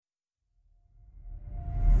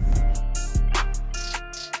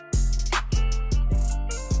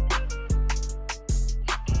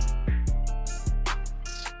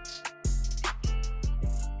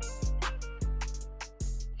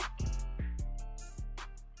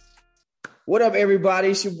What up, everybody?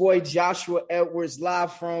 It's your boy Joshua Edwards,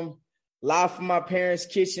 live from my parents'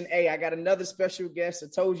 kitchen. Hey, I got another special guest. I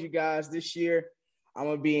told you guys this year I'm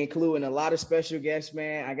gonna be including a lot of special guests,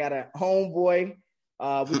 man. I got a homeboy.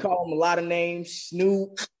 We call him a lot of names: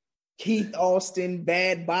 Snoop, Keith Austin,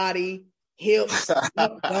 Bad Body, Hips,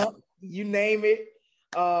 Dump, you name it.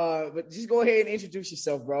 But just go ahead and introduce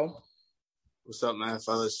yourself, bro. What's up, man,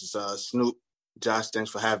 fellas? It's Snoop. Josh, thanks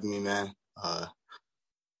for having me, man.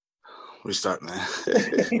 Restart, man.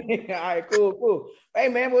 All right, cool. Hey,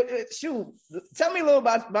 man, shoot, tell me a little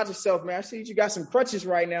about yourself, man. I see you got some crutches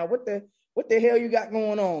right now. What the hell you got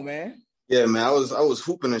going on, man? Yeah, man, I was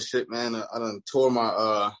hooping and shit, man. I done tore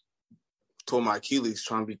my Achilles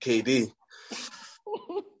trying to be KD.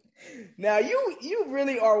 Now you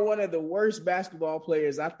really are one of the worst basketball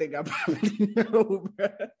players I think I probably know, bro.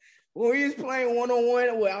 When we was playing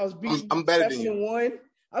 1-on-1, I was beating I'm better than you. 7-1.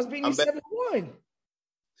 I was beating you 7-1.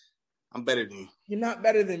 I'm better than you. You're not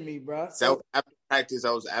better than me, bro. So after practice,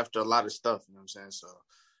 I was after a lot of stuff. You know what I'm saying? So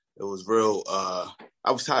it was real.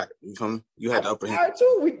 I was tired. You feel me? You had the upper hand. Tired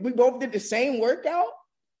too. We both did the same workout.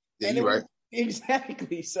 Yeah, you right.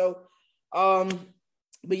 Exactly. So,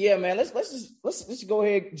 but yeah, man. Let's just go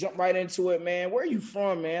ahead and jump right into it, man. Where are you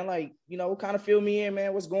from, man? Like, kind of fill me in,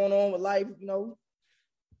 man. What's going on with life?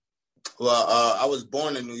 Well, I was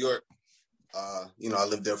born in New York. I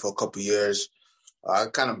lived there for a couple years. I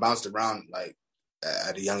kind of bounced around like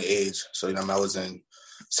at a young age. So, I was in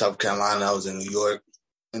South Carolina, I was in New York.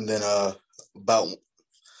 And then about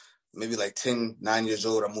maybe like 9 years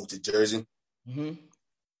old, I moved to Jersey. Mm-hmm.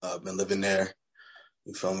 I've been living there.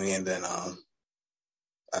 You feel me? And then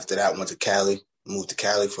after that, I went to Cali. Moved to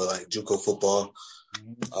Cali for like JUCO football.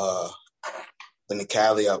 Mm-hmm. Then in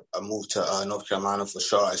Cali, I moved to North Carolina for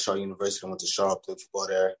Shaw at Shaw University. I went to Shaw, played football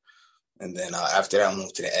there. And then after that, I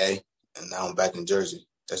moved to the A. And now I'm back in Jersey.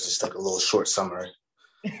 That's just like a little short summary.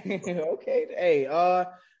 Okay. Hey,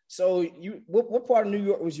 so what part of New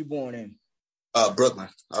York was you born in? Brooklyn.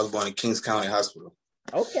 I was born in Kings County Hospital.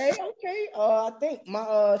 Okay. I think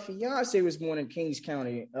my fiance was born in Kings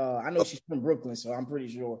County. I know she's from Brooklyn, so I'm pretty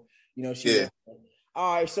sure she. Yeah.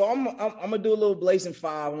 All right, so I'm gonna do a little blazing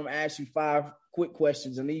five. I'm gonna ask you 5 quick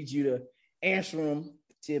questions. I need you to answer them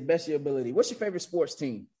to the best of your ability. What's your favorite sports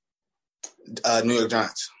team? New York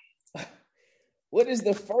Giants. What is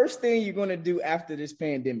the first thing you're gonna do after this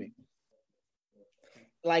pandemic?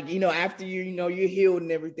 Like, after you're healed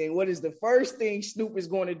and everything, what is the first thing Snoop is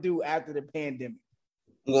going to do after the pandemic?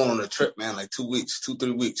 I'm going on a trip, man, like 3 weeks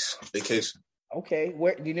vacation. Okay.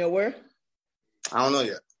 Where do you know where? I don't know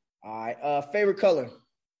yet. All right. Favorite color?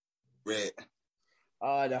 Red.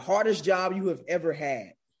 The hardest job you have ever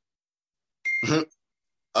had?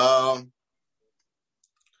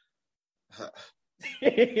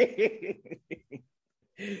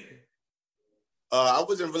 I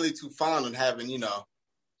wasn't really too fond of having,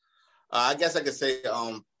 I guess I could say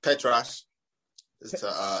Petros. It's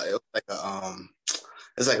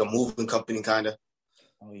like a moving company kind of.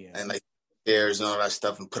 Oh yeah. And like chairs and all that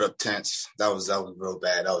stuff and put up tents. That was real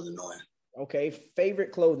bad. That was annoying. Okay.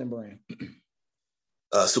 Favorite clothing brand?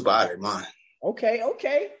 Super Otter, mine. Okay.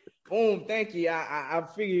 Boom. Thank you. I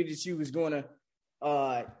figured that you was gonna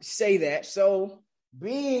say that. So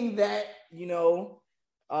being that, you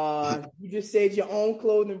just said your own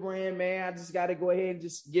clothing brand, man, I just got to go ahead and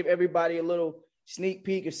just give everybody a little sneak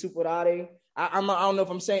peek of Super Otter. I don't know if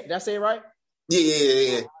I'm saying, did I say it right?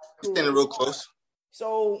 Yeah. Cool. Standing real close.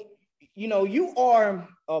 So, you are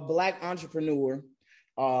a Black entrepreneur.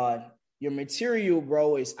 Your material,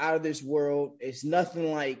 bro, is out of this world. It's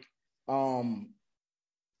nothing like cotton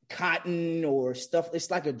or stuff. It's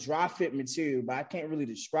like a dry fit material, but I can't really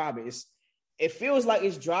describe it. It feels like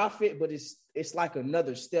it's dry fit, but it's like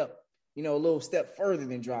another step, a little step further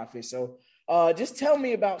than dry fit. So just tell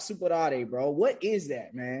me about Super Otter, bro. What is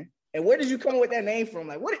that, man? And where did you come up with that name from?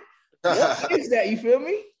 Like, what is that? You feel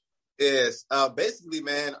me? Yes. Basically,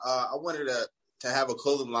 man, I wanted to have a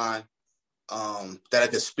clothing line that I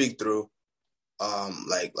could speak through,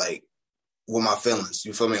 like with my feelings,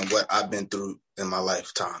 you feel me, and what I've been through in my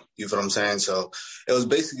lifetime. You feel what I'm saying? So it was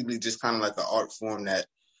basically just kind of like an art form that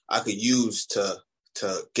I could use to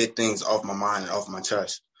get things off my mind and off my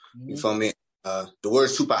chest. Mm-hmm. You feel me? The word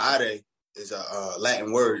Super Otter is a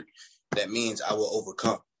Latin word that means I will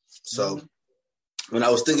overcome. So when I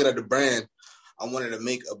was thinking of the brand, I wanted to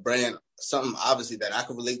make a brand, something obviously that I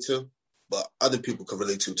could relate to, but other people could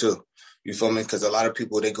relate to too. You feel me? Because a lot of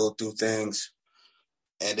people, they go through things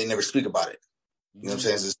and they never speak about it. You know what I'm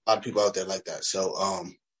saying? There's a lot of people out there like that. So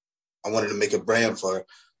I wanted to make a brand for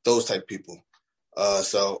those type of people.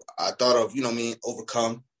 So I thought of,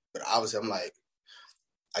 overcome. But obviously I'm like,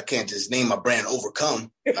 I can't just name my brand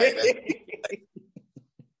Overcome. Like,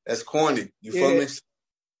 that's corny. You feel me?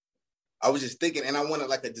 I was just thinking, and I wanted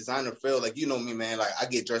like a designer feel. Like, you know me, man. Like, I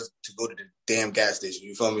get dressed to go to the damn gas station.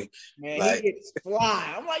 You feel me? Man, like, he gets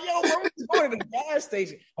fly. I'm like, yo, bro, we just going to the gas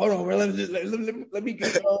station. Hold on, bro. Let me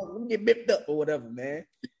get bipped up or whatever, man.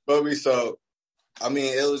 You feel me? So, I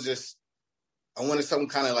mean, it was just, I wanted something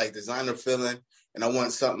kind of like designer feeling, and I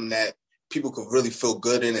wanted something that people could really feel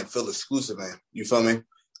good in and feel exclusive in. You feel me?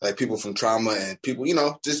 Like people from Trauma and people, you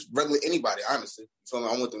know, just regular anybody, honestly. You feel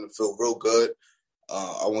me? I want them to feel real good.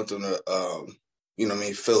 I want them to, you know what I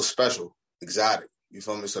mean, feel special, exotic. You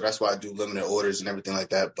feel me? So that's why I do limited orders and everything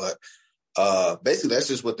like that. But basically, that's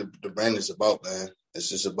just what the brand is about, man. It's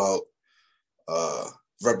just about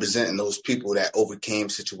representing those people that overcame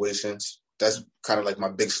situations. That's kind of like my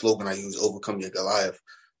big slogan I use, overcome your Goliath.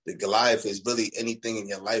 The Goliath is really anything in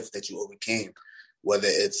your life that you overcame, whether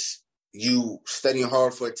it's you studying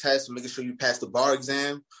hard for a test, making sure you pass the bar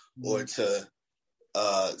exam, or to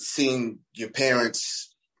seeing your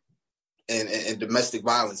parents and domestic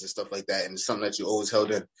violence and stuff like that, and it's something that you always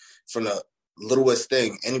held in from the littlest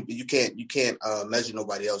thing. And you can't measure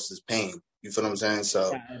nobody else's pain. You feel what I'm saying?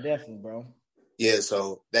 So yeah, definitely, bro. Yeah,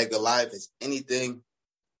 so that Goliath is anything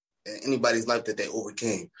in anybody's life that they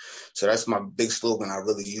overcame. So that's my big slogan I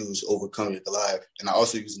really use, overcome your Goliath. And I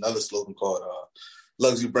also use another slogan called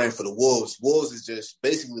luxury brand for the wolves. Wolves is just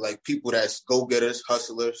basically like people that's go-getters,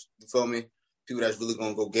 hustlers, you feel me? People that's really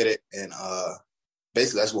gonna go get it. And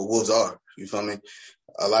basically that's what wolves are, you feel me?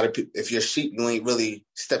 A lot of people, if you're sheep, you ain't really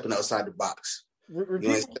stepping outside the box.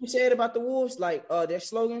 Repeat what you said about the wolves, like their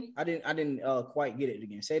slogan. I didn't quite get it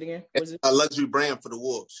again. Say it again. What is it? A luxury brand for the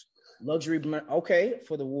wolves. Luxury brand, okay,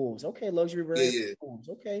 for the wolves. Okay, luxury brand for the wolves.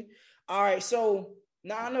 Okay. All right. So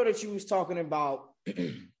now I know that you was talking about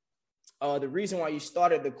the reason why you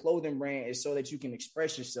started the clothing brand is so that you can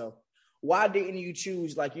express yourself. Why didn't you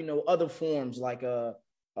choose other forms like a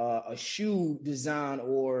shoe design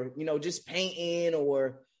or just painting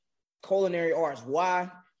or culinary arts? Why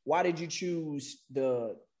did you choose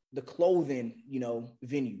the clothing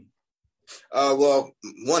venue? Well,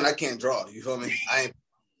 one, I can't draw. You feel me?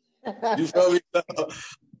 You feel me?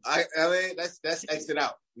 I mean, that's exit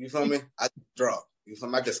out. You feel me? I can draw. You feel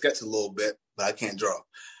me? I can sketch a little bit, but I can't draw.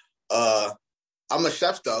 I'm a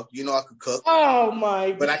chef though. You know I can cook. Oh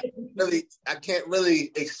my! But I can't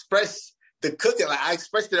really express the cooking. Like I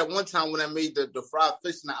expressed it at one time when I made the fried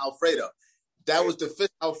fish and the Alfredo. That was the fish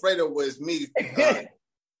Alfredo was me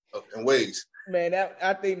in ways. Man,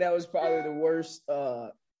 I think that was probably the worst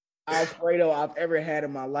Alfredo I've ever had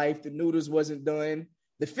in my life. The noodles wasn't done.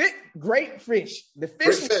 The fish, great fish. The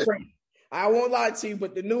fish was great. I won't lie to you,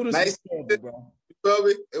 but the noodles nice, was terrible, bro. You feel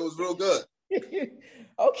me? It was real good.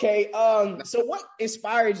 Okay. So what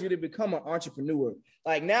inspired you to become an entrepreneur?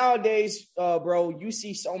 Like nowadays, bro, you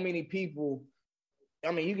see so many people.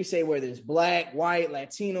 I mean, you can say whether it's black, white,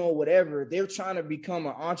 Latino, whatever, they're trying to become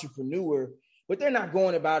an entrepreneur, but they're not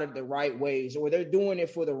going about it the right ways, or they're doing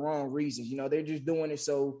it for the wrong reasons. They're just doing it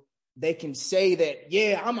so they can say that,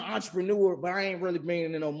 yeah, I'm an entrepreneur, but I ain't really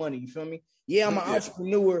bringing in no money. You feel me? Yeah, I'm an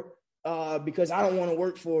entrepreneur because I don't want to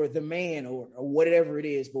work for the man or whatever it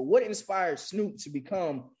is. But what inspired Snoop to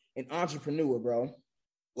become an entrepreneur, bro?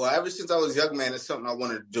 Well, ever since I was young, man, it's something I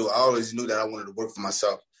wanted to do. I always knew that I wanted to work for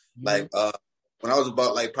myself. Mm-hmm. Like when I was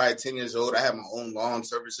about probably 10 years old, I had my own lawn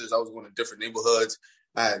services. I was going to different neighborhoods.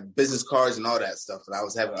 I had business cards and all that stuff. And I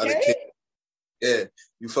was having other kids. Yeah,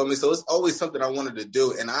 you feel me? So it's always something I wanted to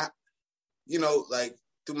do. And I,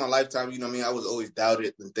 through my lifetime, I was always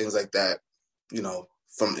doubted and things like that,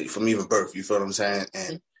 from even birth. You feel what I'm saying?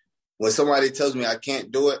 And when somebody tells me I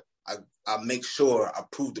can't do it, I make sure I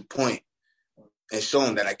prove the point and show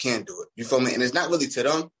them that I can do it. You feel me? And it's not really to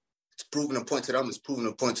them. It's proving a point to them. It's proving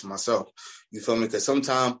a point to myself. You feel me? Because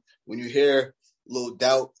sometimes when you hear a little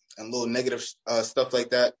doubt and a little negative stuff like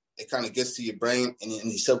that, it kind of gets to your brain and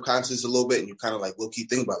your subconscious a little bit, and you kind of low-key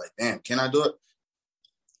think about damn, can I do it?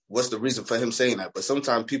 What's the reason for him saying that? But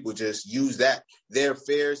sometimes people just use their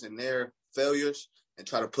fears and their failures and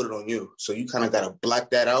try to put it on you. So you kind of got to block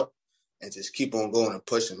that out and just keep on going and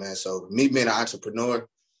pushing, man. So me being an entrepreneur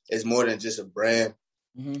is more than just a brand.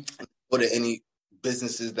 Mm-hmm. More than any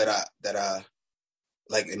businesses that I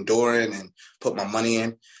like enduring and put my money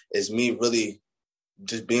in, is me really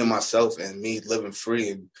just being myself and me living free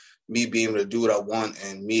and me being able to do what I want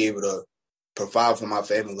and me able to provide for my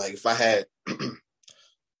family. Like if I had, I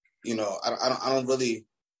don't really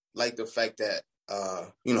like the fact that,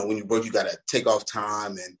 when you work, you got to take off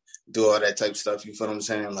time and do all that type of stuff. You feel what I'm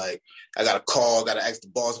saying? Like I got to call, got to ask the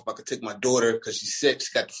boss if I could take my daughter because she's sick.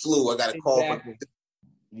 She got the flu. I got to call.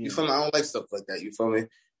 You feel me? I don't like stuff like that. You feel me?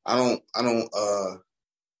 I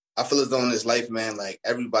feel as though in this life, man, like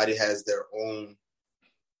everybody has their own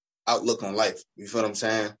outlook on life. You feel what I'm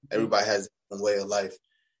saying? Everybody has their own way of life.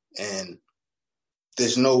 And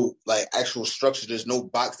there's no like actual structure. There's no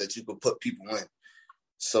box that you could put people in.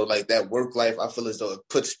 So like that work life, I feel as though it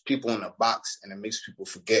puts people in a box and it makes people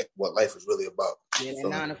forget what life is really about. Yeah, that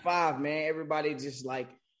 9 to 5, man. Everybody just like,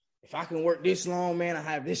 if I can work this long, man, I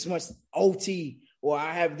have this much OT or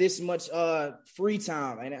I have this much free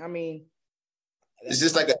time. And I mean, it's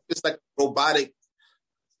just like a robotic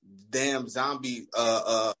damn zombie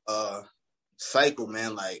cycle,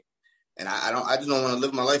 man. Like, and I just don't want to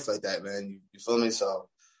live my life like that, man. You feel me? So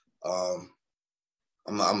I'm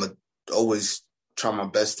always try my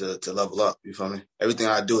best to level up. You feel me? Everything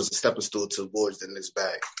I do is a stepping stool towards the next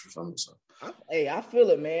bag. You feel me? So hey, I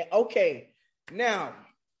feel it, man. Okay, now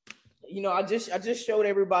I just showed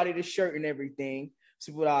everybody the shirt and everything.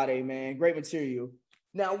 Superade, man, great material.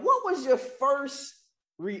 Now, what was your first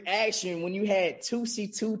reaction when you had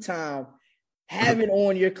 2C2 Time having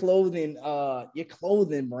on your clothing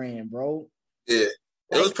brand, bro? Yeah,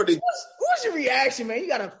 it was pretty. What was your reaction, man? You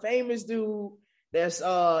got a famous dude that's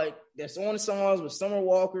on the songs with Summer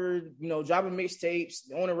Walker, dropping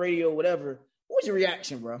mixtapes on the radio, whatever. What was your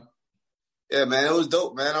reaction, bro? Yeah, man, it was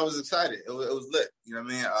dope, man. I was excited. It was lit. You know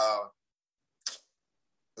what I mean?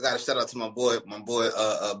 I got to shout out to my boy,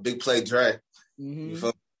 Big Play Dre. Mm-hmm. You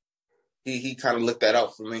feel me? He kind of looked that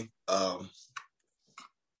out for me.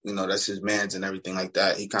 That's his man's and everything like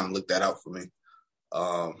that. He kind of looked that out for me.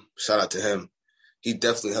 Shout out to him. He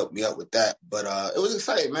definitely helped me out with that. But it was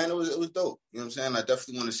exciting, man. It was dope. You know what I'm saying? I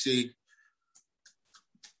definitely want to see.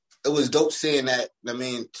 It was dope seeing that. I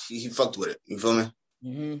mean, he fucked with it. You feel me?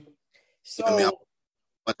 Mm-hmm. So, a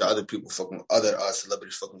bunch of other people other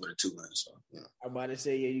celebrities fucking with it too, man. So, I'm about to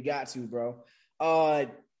say, yeah, you got to, bro.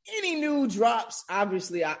 Any new drops?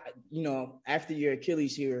 Obviously, after your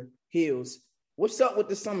Achilles heals, what's up with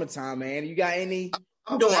the summertime, man? You got any?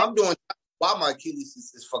 I'm doing. Why my Achilles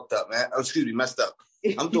is fucked up, man? Messed up.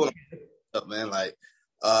 I'm doing up, man. Like,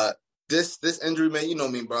 this injury, man. You know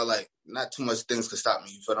me, bro. Like, not too much things can stop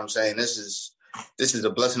me. You feel what I'm saying? This is a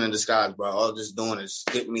blessing in disguise, bro. All this doing is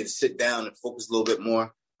getting me to sit down and focus a little bit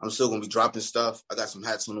more. I'm still gonna be dropping stuff. I got some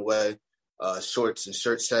hats on the way, shorts and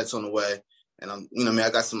shirt sets on the way, and I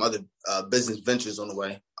got some other business ventures on the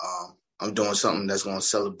way. I'm doing something that's gonna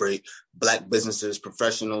celebrate Black businesses,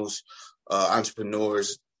 professionals,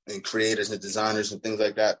 entrepreneurs, and creators and designers and things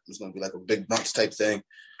like that. It's gonna be like a big brunch type thing,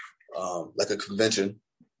 like a convention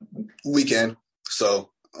weekend. So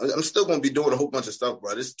I'm still gonna be doing a whole bunch of stuff,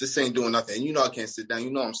 bro. This ain't doing nothing. I can't sit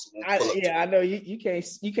down. I'm still gonna pull up. Yeah, I know you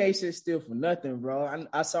can't sit still for nothing, bro.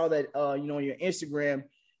 I saw that on your Instagram,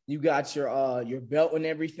 you got your belt and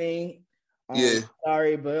everything. Yeah.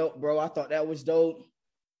 Sorry, belt, bro. I thought that was dope.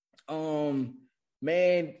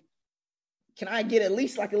 Man, can I get at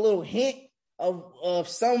least like a little hint of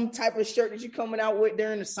some type of shirt that you're coming out with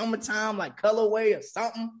during the summertime, like colorway or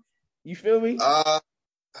something? You feel me?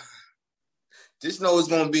 Just know it's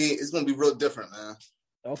gonna be real different, man.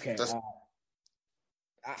 Okay.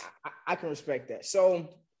 I can respect that. So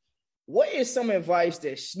what is some advice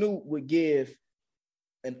that Snoop would give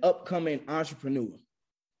an upcoming entrepreneur?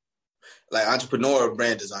 Like entrepreneur or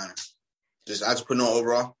brand designer? Just entrepreneur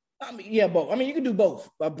overall? I mean, yeah, both. I mean, you can do both.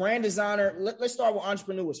 A brand designer, let's start with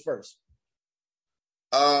entrepreneurs first.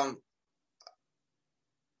 Black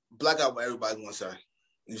out what everybody gonna say.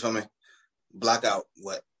 You feel me? Black out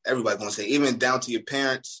what everybody gonna say, even down to your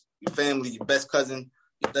parents, your family, your best cousin,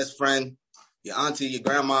 your best friend, your auntie, your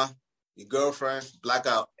grandma, your girlfriend. Black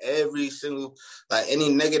out every single, like any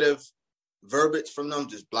negative verbiage from them,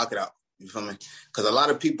 just block it out. You feel me? Because a lot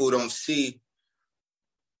of people don't see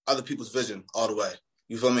other people's vision all the way.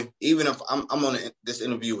 You feel me? Even if I'm on this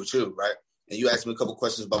interview with you, right? And you asked me a couple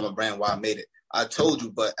questions about my brand, why I made it. I told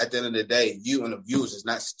you, but at the end of the day, you and the viewers is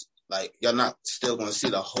not like, you're not still going to see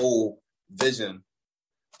the whole vision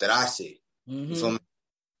that I see. Mm-hmm. You feel me?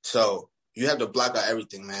 So you have to block out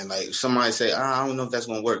everything, man. Like if somebody say, I don't know if that's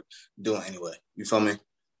going to work, do it anyway. You feel me?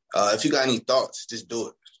 If you got any thoughts, just do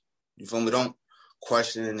it. You feel me? Don't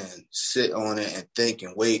question and sit on it and think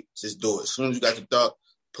and wait. Just do it. As soon as you got the thought,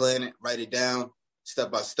 plan it, write it down,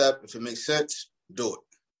 step by step. If it makes sense, do it.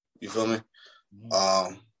 You feel me?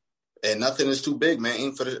 Mm-hmm. And nothing is too big, man.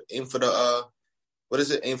 Aim for the what is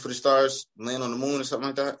it? Aim for the stars, land on the moon or something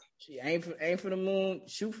like that? Aim for the moon,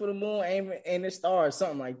 shoot for the moon, aim the stars,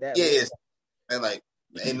 something like that. Yeah. And like,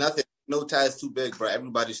 ain't nothing, no tie's too big, bro.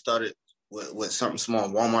 Everybody started with something small.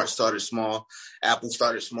 Walmart started small. Apple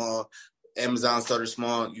started small. Amazon started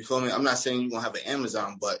small. You feel me? I'm not saying you're gonna have an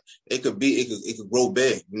Amazon, but it could grow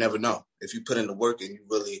big. You never know if you put in the work and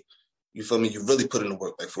you feel me? You really put in the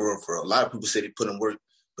work. Like for real, for real. A lot of people say they put in work,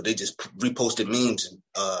 but they just reposted memes and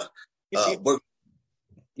work,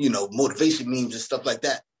 motivation memes and stuff like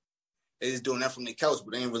that. They just doing that from their couch,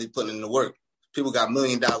 but they ain't really putting in the work. People got $1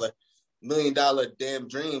 million damn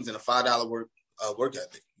dreams and a $5 work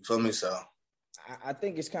ethic. You feel me? So I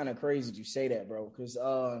think it's kind of crazy that you say that, bro, because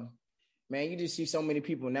man, you just see so many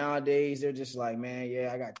people nowadays. They're just like, man,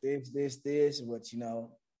 yeah, I got this, but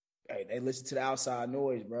hey, they listen to the outside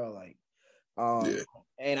noise, bro. Like, yeah.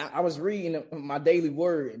 And I was reading my daily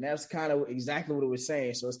word, and that's kind of exactly what it was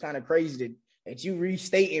saying. So it's kind of crazy that you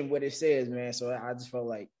restating what it says, man. So I just felt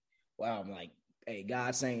like, wow, I'm like, hey,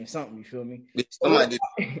 God's saying something. You feel me? So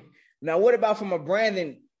now, what about from a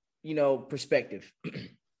branding, perspective?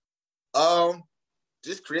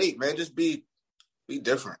 Just create, man. Just be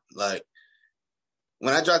different. Like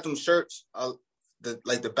when I drop them shirts,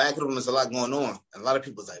 the back of them is a lot going on. And a lot of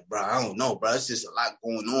people's like, bro, I don't know, bro. It's just a lot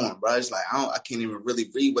going on, bro. It's like I can't even really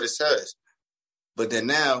read what it says. But then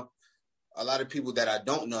now, a lot of people that I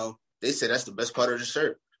don't know, they say that's the best part of the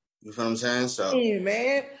shirt. You feel what I'm saying? So, hey,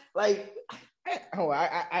 man, like,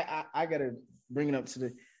 I gotta bring it up to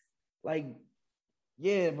the, like,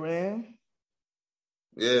 yeah, man.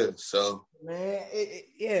 Yeah, so man,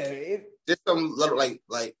 just something little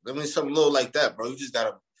something little like that, bro. You just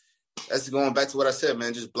gotta. That's going back to what I said,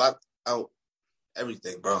 man. Just block out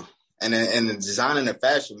everything, bro. And the design and the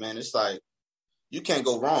fashion, man. It's like you can't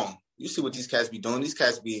go wrong. You see what these cats be doing? These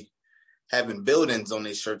cats be having buildings on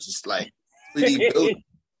their shirts. It's like 3D buildings.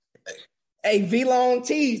 Hey, V-long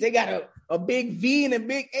tees. They got a big V and a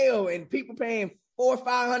big L, and people paying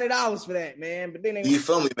 $400-$500 for that, man. But then you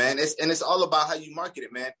feel me, man? It's all about how you market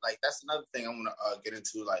it, man. Like that's another thing I want to get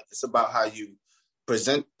into. Like it's about how you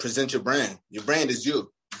present your brand. Your brand is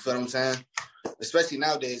you. You feel what I'm saying? Especially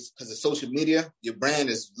nowadays because of social media, your brand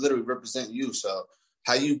is literally representing you. So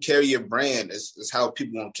how you carry your brand is how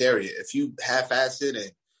people won't carry it. If you half-ass it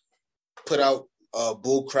and put out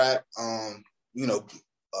bull crap,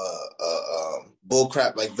 bull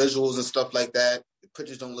crap like visuals and stuff like that, the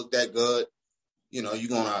pictures don't look that good. You're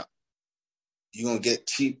gonna get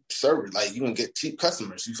cheap service, like you're gonna get cheap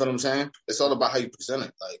customers. You feel what I'm saying? It's all about how you present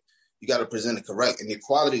it. Like you gotta present it correct and your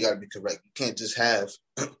quality gotta be correct. You can't just have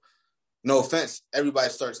no offense, everybody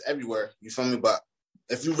starts everywhere. You feel me? But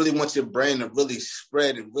if you really want your brand to really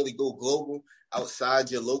spread and really go global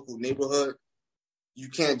outside your local neighborhood, you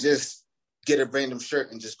can't just get a random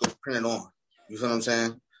shirt and just go print it on. You feel what I'm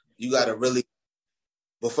saying? You gotta really.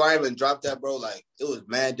 Before I even dropped that, bro, like it was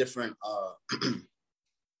mad different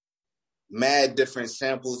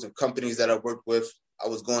samples and companies that I worked with. I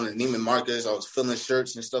was going to Neiman Marcus. I was filling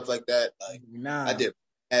shirts and stuff like that. Like I did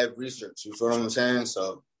have research. You feel what I'm saying?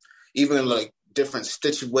 So even like different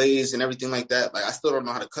stitch ways and everything like that. Like I still don't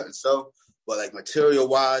know how to cut and sew, but like material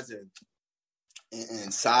wise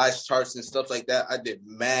and size charts and stuff like that, I did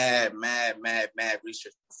mad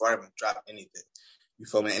research before I even dropped anything. You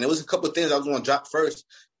feel me? And it was a couple of things I was going to drop first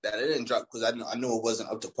that I didn't drop because I knew it wasn't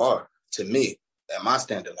up to par to me at my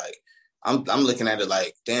standard. Like I'm looking at it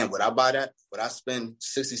like, damn, would I buy that? Would I spend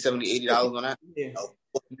 $60, $70, $80 on that? Yeah. No.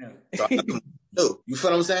 So you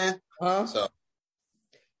feel what I'm saying? Uh-huh. So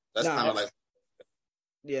that's kind of like.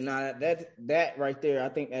 Yeah, that right there, I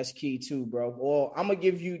think that's key too, bro. Well, I'm gonna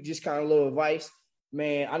give you just kind of a little advice,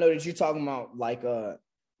 man. I know that you're talking about like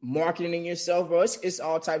marketing yourself, bro. It's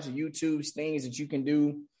all types of YouTube things that you can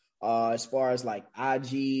do as far as like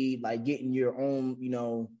IG, like getting your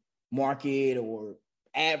own, market or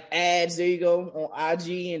ads. There you go on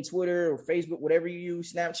IG and Twitter or Facebook, whatever you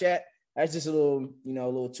use, Snapchat. That's just a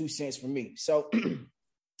little 2 cents for me. So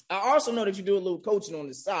I also know that you do a little coaching on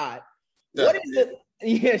the side. What is it?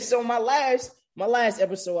 Yeah. So my last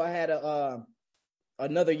episode, I had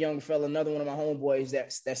another young fella, another one of my homeboys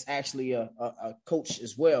that's actually a coach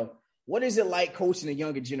as well. What is it like coaching a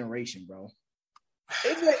younger generation, bro?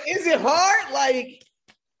 Is it hard? Like,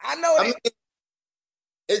 I know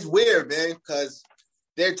it's weird, man, because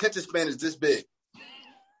their attention span is this big.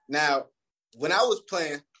 Now, when I was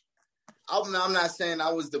playing, I'm not saying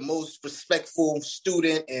I was the most respectful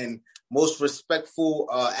student and most respectful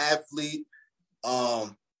athlete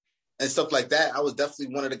and stuff like that. I was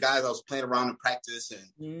definitely one of the guys I was playing around in practice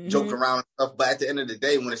and joking around and stuff. But at the end of the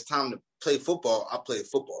day, when it's time to play football, I play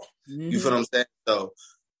football. You feel what I'm saying? So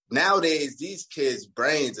nowadays, these kids'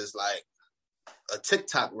 brains is like a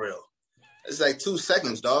TikTok reel. It's like 2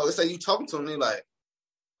 seconds, dog. It's like you talking to me like,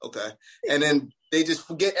 okay. And then they just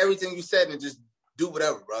forget everything you said and just do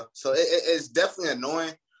whatever, bro. So it's definitely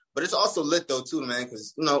annoying, but it's also lit though too, man,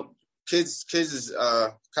 because, kids is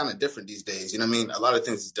kind of different these days. You know what I mean? A lot of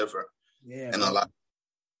things is different. Yeah. And a lot.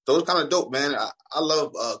 So it's kind of dope, man. I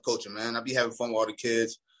love coaching, man. I be having fun with all the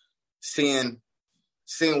kids, seeing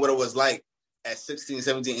what it was like at 16,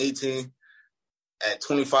 17, 18, at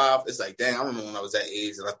 25. It's like, dang, I remember when I was that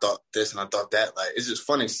age and I thought this and I thought that. Like, it's just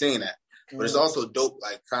funny seeing that. But it's also dope,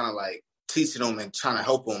 like, kind of like teaching them and trying to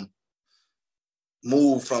help them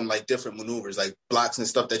move from, like, different maneuvers, like blocks and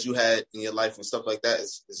stuff that you had in your life and stuff like that.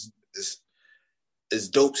 It's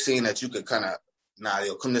dope seeing that you could kind of, nah,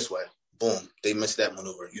 yo, come this way. Boom, they missed that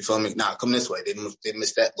maneuver. You feel me? Nah, come this way. They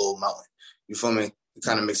missed that little mountain. You feel me? It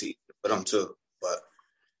kind of makes it easier for them too. But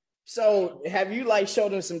so, have you like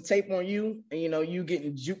showed them some tape on you, and you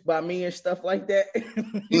getting juked by me and stuff like that?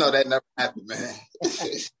 That never happened, man.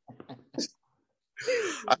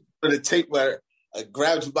 I put a tape where I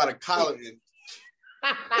grabbed you by the collar and.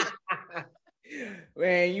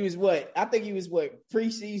 Man, you was what? I think you was what,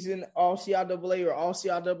 preseason all CIAA or all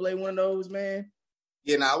CIAA, one of those, man.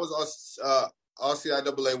 Yeah, I was all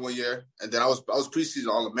CIAA 1 year, and then I was preseason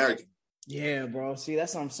All American. Yeah, bro. See,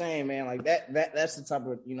 that's what I'm saying, man. Like that's the type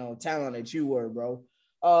of talent that you were, bro.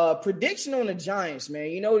 Prediction on the Giants, man.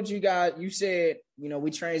 You know what you said, we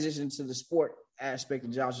transitioned to the sport aspect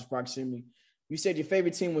of Josh's proximity. You said your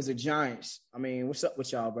favorite team was the Giants. I mean, what's up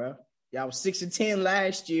with y'all, bro? Y'all was 6-10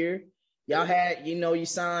 last year. Y'all had, you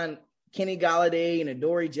signed Kenny Golladay and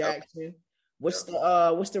Adoree Jackson. What's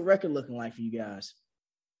the record looking like for you guys?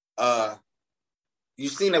 You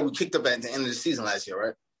seen that we kicked up at the end of the season last year,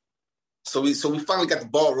 right? So we finally got the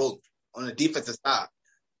ball rolling on the defensive side.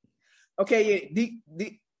 Okay, yeah,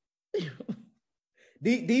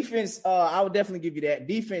 defense. I would definitely give you that.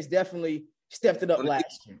 Defense definitely stepped it up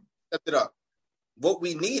last year. Stepped it up. What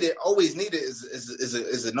we always needed,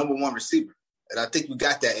 is a number one receiver, and I think we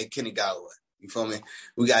got that at Kenny Golladay. You feel me?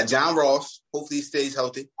 We got John Ross. Hopefully, he stays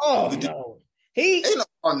healthy. Oh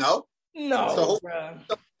no, no. So bro.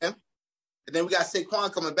 And then we got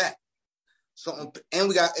Saquon coming back. So and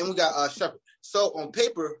we got Shepard. So on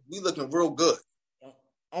paper, we looking real good.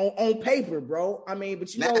 On paper, bro. I mean, but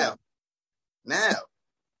now,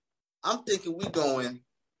 I'm thinking we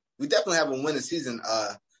definitely have a winning season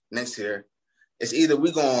next year. It's either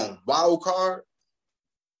we going wild card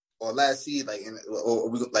or last seed, or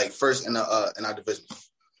we like first in our division.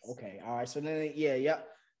 Okay, all right. So then,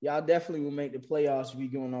 y'all definitely will make the playoffs if you're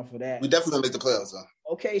going off of that. We definitely will make the playoffs,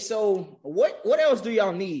 though. Okay, so what else do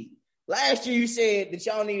y'all need? Last year you said that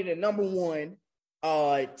y'all needed a number one.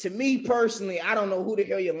 To me personally, I don't know who the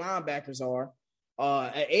hell your linebackers are.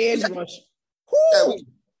 An edge rush.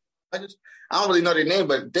 I don't really know their name,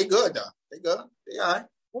 but they good though. They good. They all right.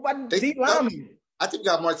 What about D lineman? I think we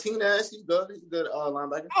got Martinez. He's good. He's a good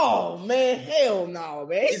linebacker. Oh man, hell no,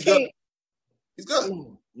 man. He's good. He's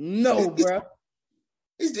good. No, bro.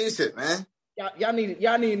 He's decent, man. Y'all need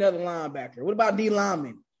another linebacker. What about D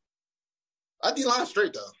lineman? I D-line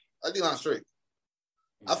straight though.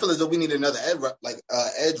 I feel as though we need another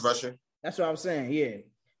edge rusher. That's what I'm saying. Yeah.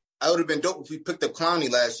 I would have been dope if we picked up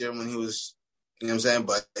Clowney last year when he was, you know what I'm saying?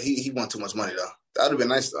 But he won too much money though. That would have been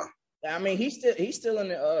nice though. I mean, he's still in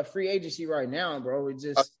the free agency right now, bro. It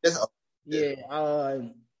just they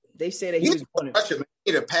said that he was going to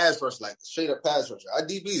need a pass rusher, like straight up pass rusher. Our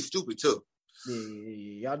DB is stupid too.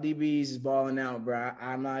 Yeah. Y'all DBs is balling out, bro.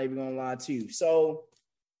 I'm not even gonna lie to you. So,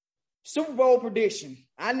 Super Bowl prediction.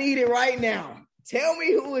 I need it right now. Tell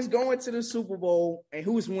me who is going to the Super Bowl and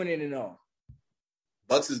who's winning it all.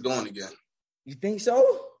 Bucks is going again. You think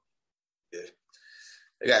so? Yeah.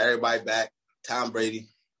 They got everybody back. Tom Brady.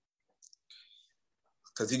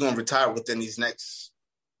 Because he's going to retire within these next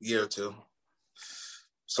year or two.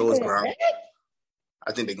 So is Brown.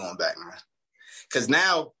 I think they're going back, man. Because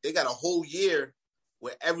now they got a whole year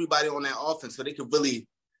with everybody on that offense, so they could really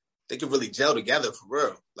gel together for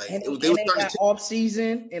real. Like they got off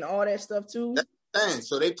season and all that stuff too.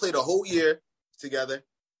 So they played a whole year together.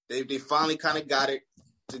 They finally kind of got it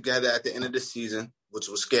together at the end of the season, which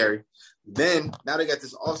was scary. Then now they got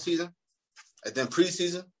this off season, and then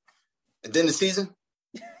preseason, and then the season,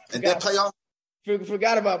 and then playoff.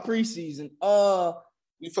 Forgot about preseason.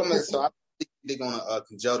 You feel me? So I think they're gonna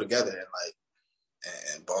gel together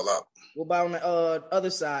and ball out. What about on the other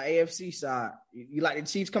side, AFC side? You like the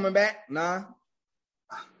Chiefs coming back? Nah.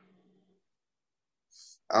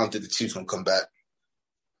 I don't think the Chiefs gonna come back.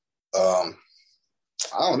 I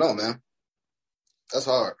don't know, man. That's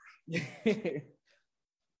hard. The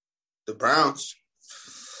Browns.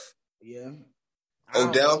 Yeah.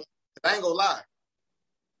 Odell. I ain't gonna lie.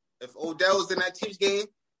 If Odell was in that Chiefs game,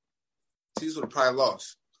 Chiefs would have probably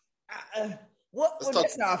lost.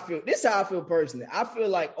 This is how I feel. This is how I feel personally. I feel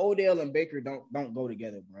like Odell and Baker don't go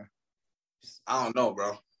together, bro. I don't know,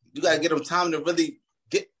 bro. You gotta get them time to really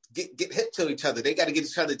get hip to each other. They gotta get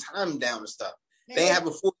each other time down and stuff. They ain't have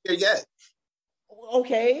a full year yet.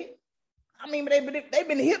 Okay. I mean, but they've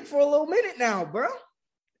been hip for a little minute now, bro.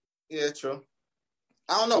 Yeah, true.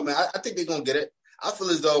 I don't know, man. I think they're gonna get it. I feel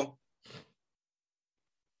as though,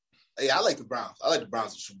 yeah, I like the Browns. I like the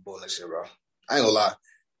Browns in Super Bowl next year, bro. I ain't gonna lie.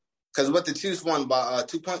 Because what the Chiefs won by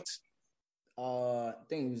 2 points? I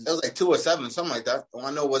think it was like 2 or 7, something like that.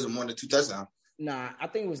 I know it wasn't more than 2 touchdowns. Nah, I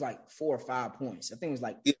think it was like 4 or 5 points. I think it was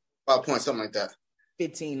like 5 points, something like that.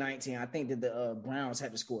 15-19. I think that the Browns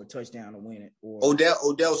had to score a touchdown to win it. Or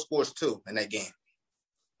Odell scores 2 in that game.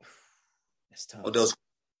 That's tough. Odell's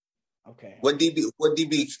okay. What DB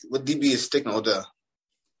is sticking Odell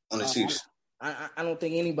on the Chiefs? I don't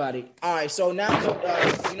think anybody. All right, so now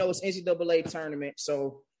it's NCAA tournament,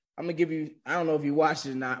 so I'm gonna give you. I don't know if you watched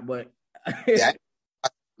it or not, but yeah,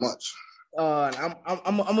 much. I'm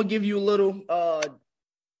gonna give you a little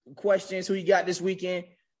questions. Who you got this weekend?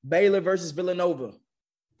 Baylor versus Villanova.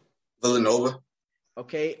 Villanova.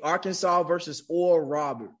 Okay, Arkansas versus Oral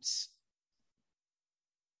Roberts.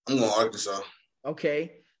 I'm going Arkansas.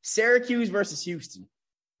 Okay, Syracuse versus Houston.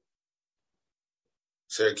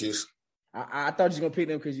 Syracuse. I thought you were gonna pick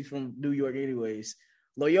them because you're from New York, anyways.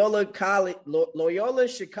 Loyola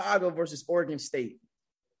Chicago versus Oregon State.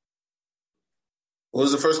 What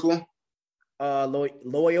was the first school?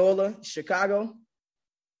 Loyola Chicago.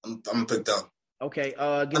 I'm picked up. Okay.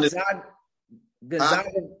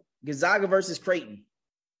 Gonzaga versus Creighton.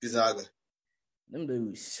 Gonzaga. Them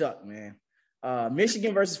dudes suck, man.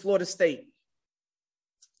 Michigan versus Florida State.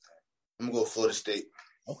 I'm gonna go Florida State.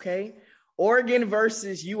 Okay. Oregon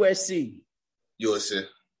versus USC. USC.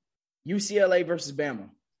 UCLA versus Bama.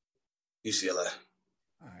 UCLA.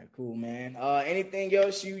 All right, cool, man. Anything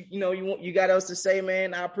else you got else to say,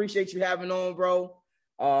 man? I appreciate you having on, bro.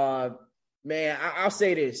 Man, I'll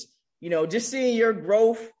say this. Just seeing your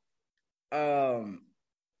growth from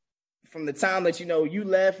the time that you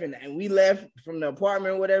left and we left from the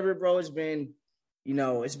apartment or whatever, bro. It's been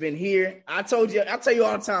here. I tell you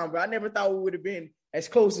all the time, bro. I never thought we would have been as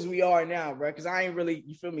close as we are now, bro, because I ain't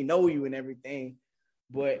really, know you and everything.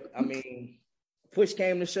 But, I mean, push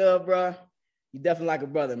came to shove, bro. You definitely like a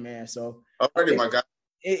brother, man. So, already, my guy.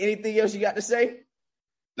 Anything else you got to say?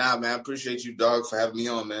 Nah, man. I appreciate you, dog, for having me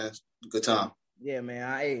on, man. Good time. Yeah, man.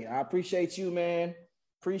 I appreciate you, man.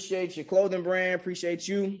 Appreciate your clothing brand. Appreciate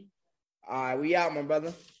you. All right, we out, my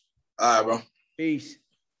brother. All right, bro. Peace.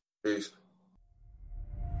 Peace.